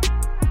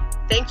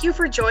 Thank you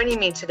for joining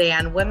me today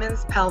on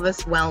Women's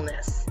Pelvis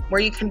Wellness,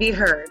 where you can be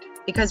heard.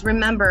 Because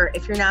remember,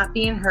 if you're not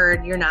being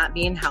heard, you're not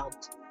being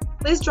helped.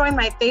 Please join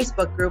my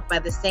Facebook group by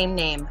the same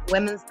name,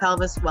 Women's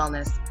Pelvis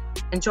Wellness,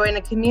 and join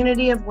a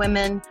community of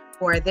women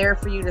who are there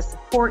for you to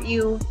support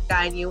you,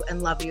 guide you,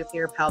 and love you through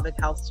your pelvic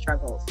health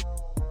struggles.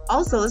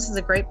 Also, this is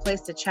a great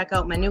place to check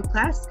out my new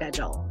class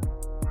schedule.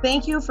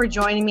 Thank you for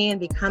joining me and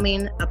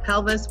becoming a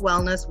pelvis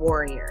wellness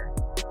warrior.